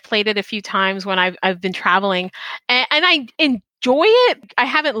locally. I've played it a few times when I've been traveling, and I enjoy it. I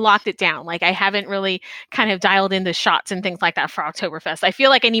haven't locked it down. Like, I haven't really kind of dialed in the shots and things like that for Oktoberfest. I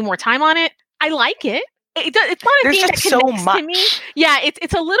feel like I need more time on it. I like it. It's not a game that connects to me. Yeah,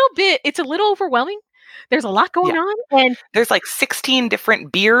 it's a little overwhelming. There's a lot going on. And there's like 16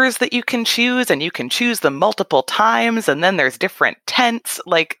 different beers that you can choose, and you can choose them multiple times. And then there's different tents.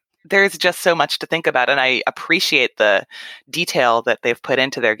 Like, there's just so much to think about. And I appreciate the detail that they've put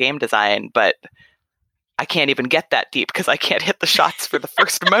into their game design, but I can't even get that deep because I can't hit the shots for the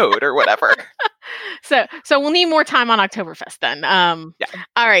first mode or whatever. So we'll need more time on Oktoberfest then.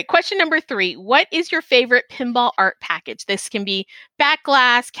 All right. Question number 3. What is your favorite pinball art package? This can be back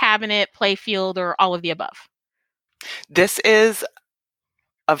glass, cabinet, playfield, or all of the above. This is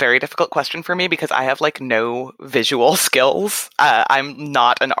a very difficult question for me because I have like no visual skills. I'm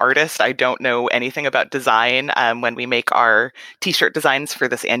not an artist. I don't know anything about design. When we make our t-shirt designs for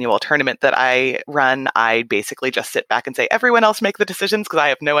this annual tournament that I run, I basically just sit back and say, everyone else make the decisions because I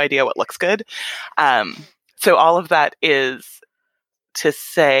have no idea what looks good. So all of that is to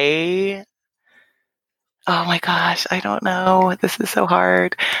say, oh my gosh, I don't know. This is so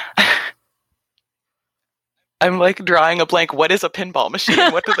hard. I'm like drawing a blank. What is a pinball machine?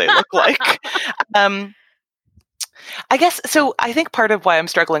 What do they look like? I guess, so I think part of why I'm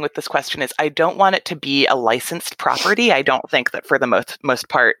struggling with this question is I don't want it to be a licensed property. I don't think that for the most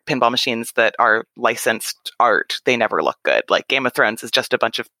part, pinball machines that are licensed art, they never look good. Like Game of Thrones is just a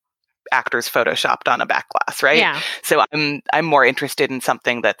bunch of actors photoshopped on a back glass, right? Yeah. So I'm more interested in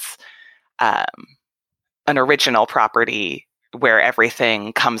something that's an original property where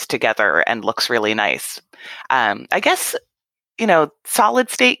everything comes together and looks really nice. I guess, solid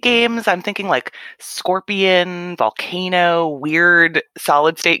state games, I'm thinking like Scorpion, Volcano, weird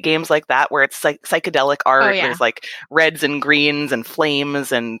solid state games like that, where it's like psychedelic art. Oh, yeah. There's like reds and greens and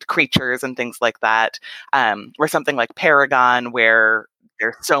flames and creatures and things like that. Or something like Paragon, where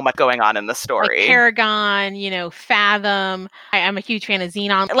there's so much going on in the like story. Paragon, Fathom. I'm a huge fan of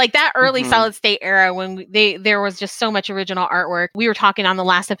Xenon. Like that early solid state era when there was just so much original artwork. We were talking on the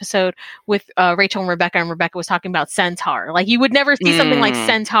last episode with Rachel and Rebecca was talking about Centaur. Like you would never see something like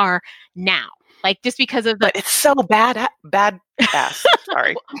Centaur now. Like just because of But it's so bad ass.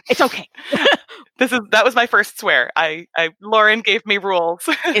 Sorry. It's okay. That was my first swear. Lauren gave me rules.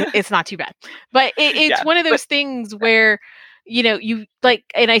 It's not too bad. But it's one of those things where, you like,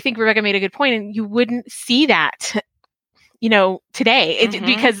 and I think Rebecca made a good point, and you wouldn't see that, today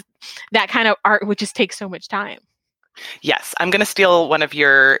because that kind of art would just take so much time. Yes, I'm going to steal one of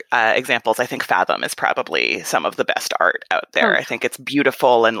your examples. I think Fathom is probably some of the best art out there. I think it's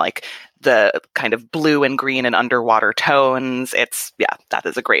beautiful and like the kind of blue and green and underwater tones. That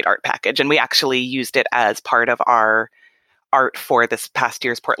is a great art package. And we actually used it as part of our art for this past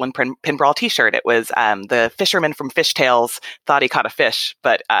year's Portland Pinball t-shirt. It was the fisherman from Fishtails thought he caught a fish,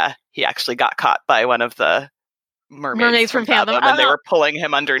 but he actually got caught by one of the mermaids from Fathom, and they were pulling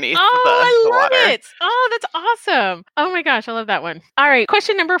him underneath the water. I love it. Oh, that's awesome. Oh my gosh, I love that one. All right,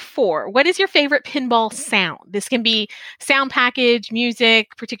 question number 4. What is your favorite pinball sound? This can be sound package,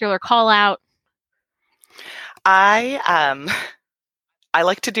 music, particular call out. I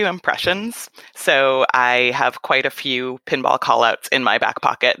like to do impressions, so I have quite a few pinball call outs in my back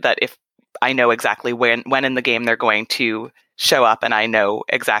pocket that if I know exactly when in the game they're going to show up and I know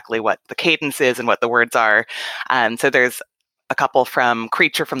exactly what the cadence is and what the words are. So there's a couple from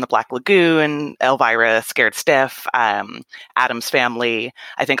Creature from the Black Lagoon, Elvira, Scared Stiff, Addams Family.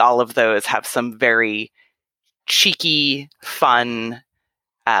 I think all of those have some very cheeky, fun,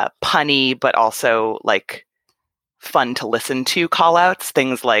 punny, but also like fun to listen to call outs.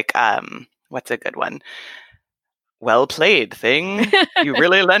 Things like, what's a good one? Well played, thing. You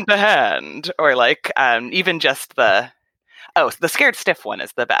really lent a hand. Or like even just the Scared Stiff one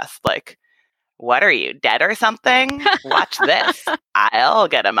is the best. Like, what are you, dead or something? Watch this. I'll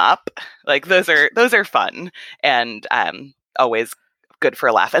get him up. Like those are fun and always good for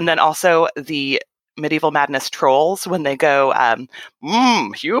a laugh. And then also the Medieval Madness trolls when they go,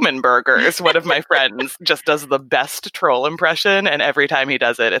 human burgers. One of my friends just does the best troll impression, and every time he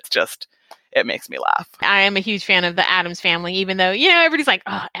does it, it makes me laugh. I am a huge fan of the Addams Family, even though, everybody's like,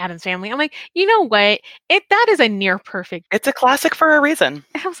 oh, Addams Family. I'm like, you know what? That is a near perfect. It's a classic for a reason.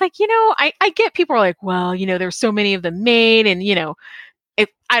 I was like, I get people are like, well, there's so many of them made and,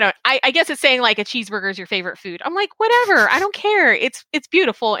 I guess it's saying like a cheeseburger is your favorite food. I'm like, whatever. I don't care. It's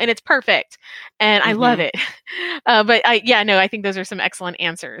beautiful and it's perfect. And I love it. I think those are some excellent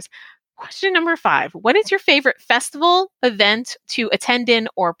answers. Question number 5. What is your favorite festival event to attend in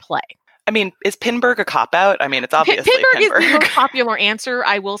or play? I mean, is Pinburg a cop-out? I mean, it's obviously Pinburg is the most popular answer.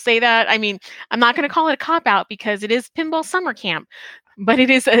 I will say that. I mean, I'm not going to call it a cop-out because it is Pinball Summer Camp, but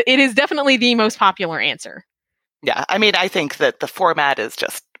it is definitely the most popular answer. Yeah, I mean, I think that the format is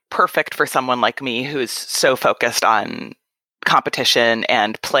just perfect for someone like me who's so focused on competition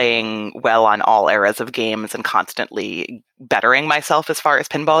and playing well on all eras of games and constantly bettering myself as far as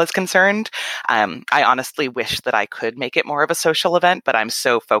pinball is concerned. I honestly wish that I could make it more of a social event, but I'm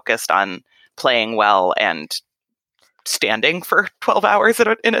so focused on playing well and standing for 12 hours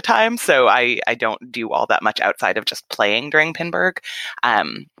in a time. So I don't do all that much outside of just playing during Pinburg.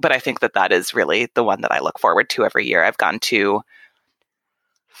 But I think that is really the one that I look forward to every year. I've gone to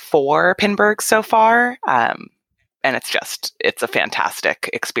 4 Pinburgs so far. And it's a fantastic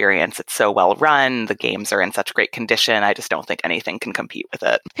experience. It's so well run. The games are in such great condition. I just don't think anything can compete with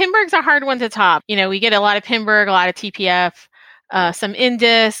it. Pinburg's a hard one to top. We get a lot of Pinburg, a lot of TPF, some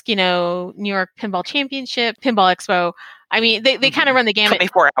Indisc, New York Pinball Championship, Pinball Expo. I mean, they kind of run the gamut.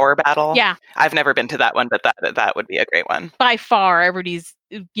 24-hour battle. Yeah. I've never been to that one, but that would be a great one. By far, everybody's,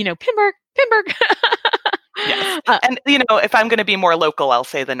 Pinburg. Yes. And, if I'm going to be more local, I'll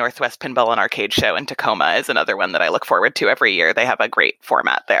say the Northwest Pinball and Arcade Show in Tacoma is another one that I look forward to every year. They have a great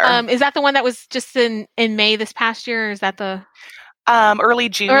format there. Is that the one that was just in May this past year? Or is that the... Early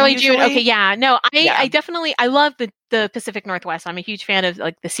June. Okay, yeah. No, I definitely, I love the Pacific Northwest. I'm a huge fan of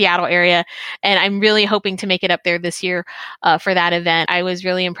like the Seattle area, and I'm really hoping to make it up there this year for that event. I was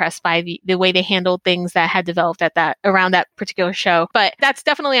really impressed by the way they handled things that had developed around that particular show. But that's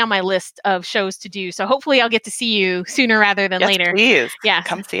definitely on my list of shows to do. So hopefully I'll get to see you sooner rather than later. Please. Yeah.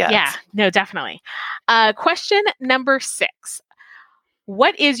 Come see us. Yeah, no, definitely. Question number 6.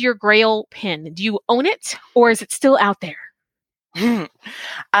 What is your Grail pin? Do you own it or is it still out there? Well,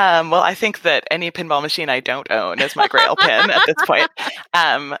 I think that any pinball machine I don't own is my Grail pin at this point.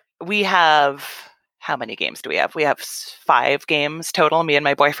 We have, how many games do we have? We have 5 games total, me and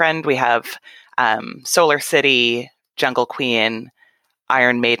my boyfriend. We have Solar City, Jungle Queen,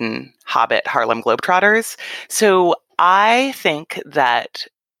 Iron Maiden, Hobbit, Harlem Globetrotters. So I think that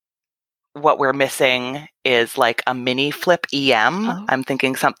what we're missing is like a mini flip EM. Oh. I'm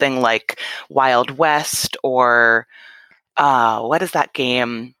thinking something like Wild West or what is that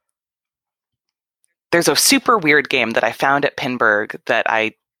game? There's a super weird game that I found at Pinburg that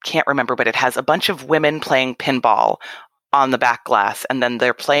I can't remember, but it has a bunch of women playing pinball on the back glass, and then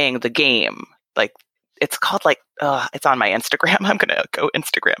they're playing the game. Like, it's called like, it's on my Instagram. I'm going to go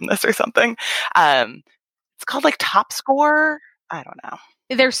Instagram this or something. It's called like Top Score. I don't know.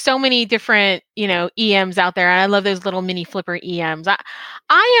 There's so many different, EMs out there. And I love those little mini flipper EMs.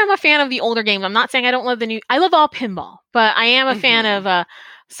 I am a fan of the older games. I'm not saying I don't love the new. I love all pinball, but I am a fan of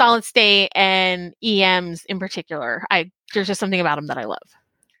solid state and EMs in particular. There's just something about them that I love.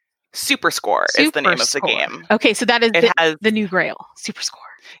 Super Score is the name of the game. Okay, so that is the new grail. Super Score.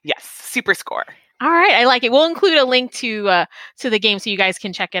 Yes, Super Score. All right, I like it. We'll include a link to the game so you guys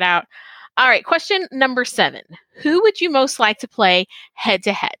can check it out. All right, question number 7. Who would you most like to play head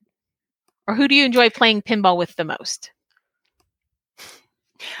to head? Or who do you enjoy playing pinball with the most?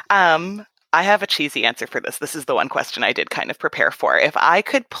 I have a cheesy answer for this. This is the one question I did kind of prepare for. If I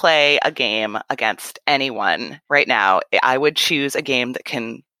could play a game against anyone right now, I would choose a game that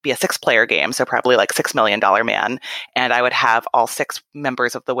can be a 6-player game, so probably like $6 Million Man, and I would have all 6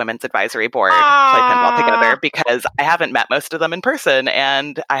 members of the Women's Advisory Board play pinball together, because I haven't met most of them in person,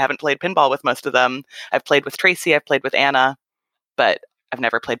 and I haven't played pinball with most of them. I've played with Tracy, I've played with Anna, but I've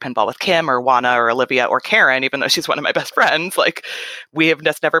never played pinball with Kim or Juana or Olivia or Karen, even though she's one of my best friends. Like, we have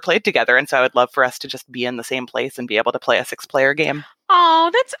just never played together, and so I would love for us to just be in the same place and be able to play a 6-player game.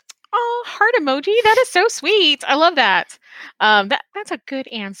 Heart emoji. That is so sweet. I love that. That's a good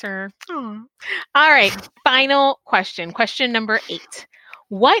answer. Aww. All right. Final question. Question number 8.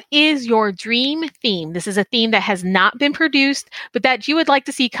 What is your dream theme? This is a theme that has not been produced, but that you would like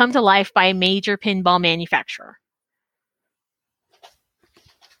to see come to life by a major pinball manufacturer.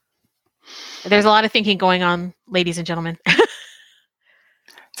 There's a lot of thinking going on, ladies and gentlemen.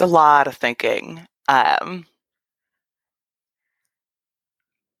 It's a lot of thinking.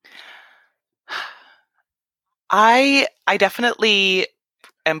 I definitely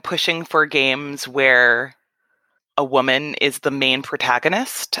am pushing for games where a woman is the main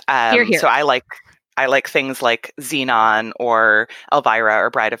protagonist. Hear, hear. So I like things like Xenon or Elvira or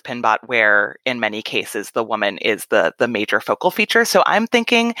Bride of Pinbot, where in many cases the woman is the major focal feature. So I'm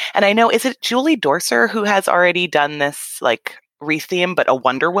thinking, and I know, is it Julie Dorser who has already done this like retheme, but a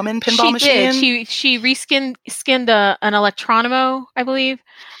Wonder Woman pinball machine? She reskinned an Electronimo, I believe.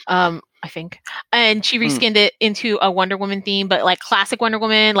 I think. And she reskinned it into a Wonder Woman theme, but like classic Wonder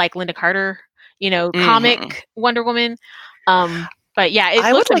Woman, like Linda Carter, comic Wonder Woman. But yeah,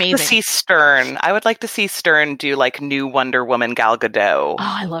 it looks amazing. I would like to see Stern do like new Wonder Woman Gal Gadot. Oh,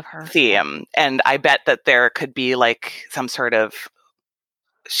 I love her theme. And I bet that there could be like some sort of,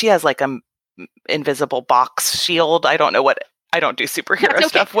 she has like a invisible box shield. I don't do superhero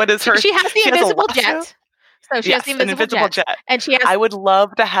stuff. What is her? She has the invisible jet. So she has the invisible jet. And I would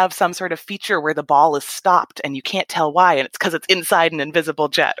love to have some sort of feature where the ball is stopped and you can't tell why, and it's because it's inside an invisible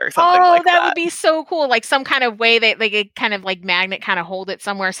jet or something like that. Oh, that would be so cool. Like some kind of way they could kind of like magnet kind of hold it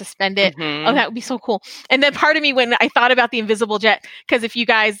somewhere, suspend it. Mm-hmm. Oh, that would be so cool. And then part of me, when I thought about the invisible jet, because if you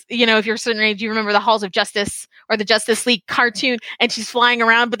guys, if you're a certain age, you remember the Halls of Justice or the Justice League cartoon, and she's flying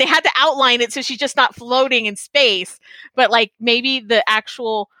around, but they had to outline it so she's just not floating in space. But like maybe the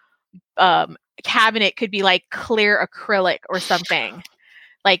actual cabinet could be like clear acrylic or something.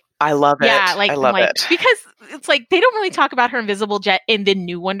 Like, I love it. Yeah, I love it. Because it's like they don't really talk about her invisible jet in the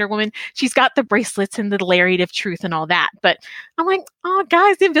new Wonder Woman. She's got the bracelets and the lariat of truth and all that. But I'm like, oh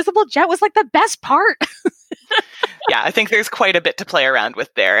guys, the invisible jet was like the best part. Yeah, I think there's quite a bit to play around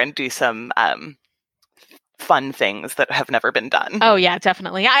with there and do some fun things that have never been done. Oh yeah,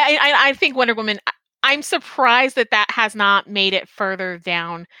 definitely. I think Wonder Woman, I'm surprised that has not made it further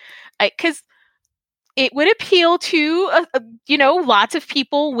down, because it would appeal to, lots of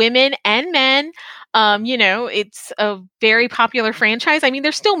people, women and men. It's a very popular franchise. I mean,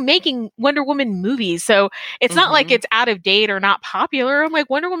 they're still making Wonder Woman movies, so it's not like it's out of date or not popular. I'm like,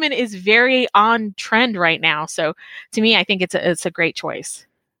 Wonder Woman is very on trend right now. So to me, I think it's a great choice.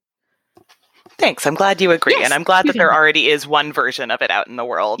 Thanks. I'm glad you agree. Yes, and I'm glad that there already is one version of it out in the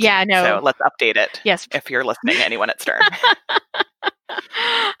world. Yeah, I know. So let's update it. Yes. If you're listening, anyone at Stern.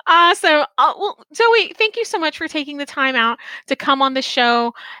 Awesome. Well, Zoe, thank you so much for taking the time out to come on the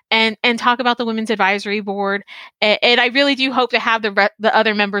show and talk about the Women's Advisory Board. And I really do hope to have the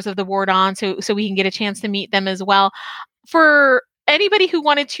other members of the board on so we can get a chance to meet them as well. For anybody who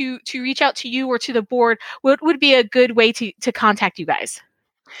wanted to reach out to you or to the board, what would be a good way to contact you guys?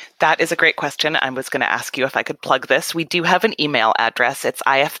 That is a great question. I was going to ask you if I could plug this. We do have an email address. It's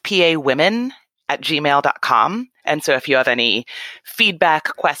ifpawomen@gmail.com. And so if you have any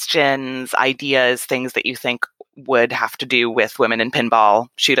feedback, questions, ideas, things that you think would have to do with women in pinball,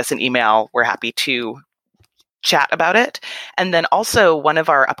 shoot us an email. We're happy to chat about it. And then also one of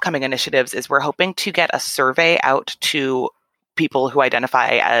our upcoming initiatives is we're hoping to get a survey out to people who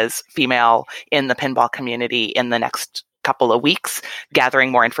identify as female in the pinball community in the next couple of weeks,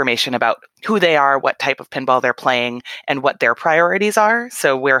 gathering more information about who they are, what type of pinball they're playing, and what their priorities are.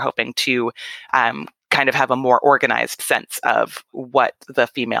 So we're hoping to kind of have a more organized sense of what the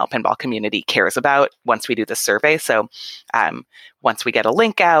female pinball community cares about once we do the survey. So once we get a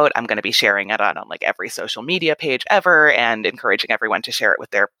link out, I'm going to be sharing it on like every social media page ever and encouraging everyone to share it with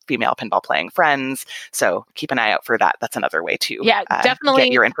their female pinball playing friends. So keep an eye out for that. That's another way to definitely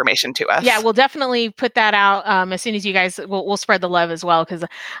get your information to us. Yeah, we'll definitely put that out as soon as you guys, we'll spread the love as well, because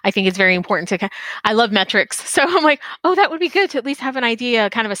I think it's very important to, I love metrics. So I'm like, oh, that would be good to at least have an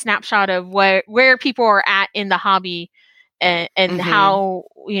idea, kind of a snapshot of where people are at in the hobby and how,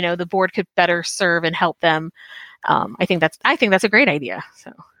 the board could better serve and help them. I think that's a great idea.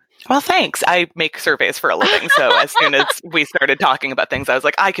 So, well, thanks. I make surveys for a living. So as soon as we started talking about things, I was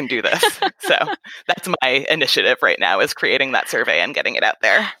like, I can do this. So that's my initiative right now, is creating that survey and getting it out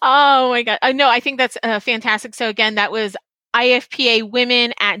there. Oh my God. No, I think that's fantastic. So again, that was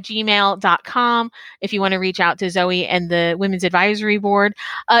ifpawomen@gmail.com if you want to reach out to Zoe and the Women's Advisory Board.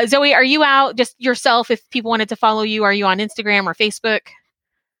 Zoe, are you out just yourself? If people wanted to follow you, are you on Instagram or Facebook?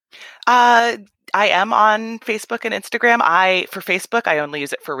 I am on Facebook and Instagram. For Facebook, I only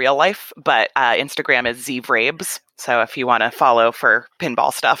use it for real life, but Instagram is zvrabes. So if you want to follow for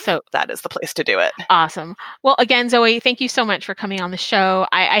pinball stuff, that is the place to do it. Awesome. Well, again, Zoe, thank you so much for coming on the show.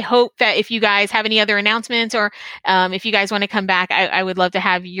 I hope that if you guys have any other announcements or if you guys want to come back, I would love to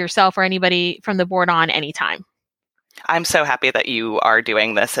have yourself or anybody from the board on anytime. I'm so happy that you are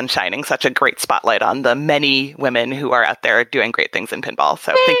doing this and shining such a great spotlight on the many women who are out there doing great things in pinball.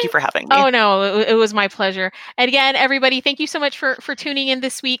 So thank you for having me. Oh, no, it was my pleasure. And again, everybody, thank you so much for tuning in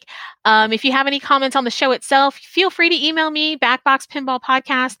this week. If you have any comments on the show itself, feel free to email me,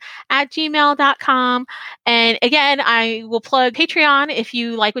 backboxpinballpodcast@gmail.com. And again, I will plug Patreon. If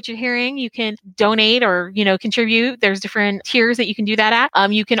you like what you're hearing, you can donate or, contribute. There's different tiers that you can do that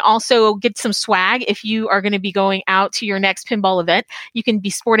at. You can also get some swag if you are going to be going out to your next pinball event. You can be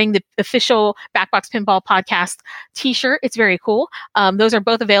sporting the official Backbox Pinball Podcast t-shirt. It's very cool. Those are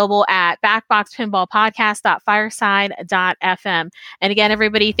both available at backboxpinballpodcast.fireside.fm. And again,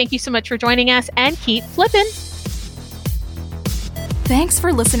 everybody, thank you so much for joining us, and keep flipping. Thanks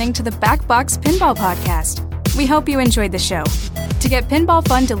for listening to the Backbox Pinball Podcast. We hope you enjoyed the show. To get pinball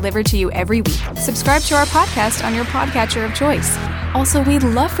fun delivered to you every week, subscribe to our podcast on your podcatcher of choice. Also, we'd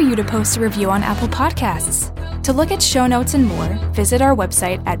love for you to post a review on Apple Podcasts. To look at show notes and more, visit our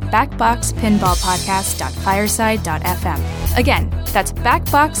website at backboxpinballpodcast.fireside.fm. Again, that's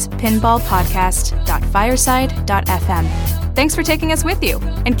backboxpinballpodcast.fireside.fm. Thanks for taking us with you,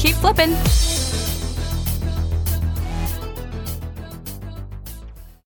 and keep flipping!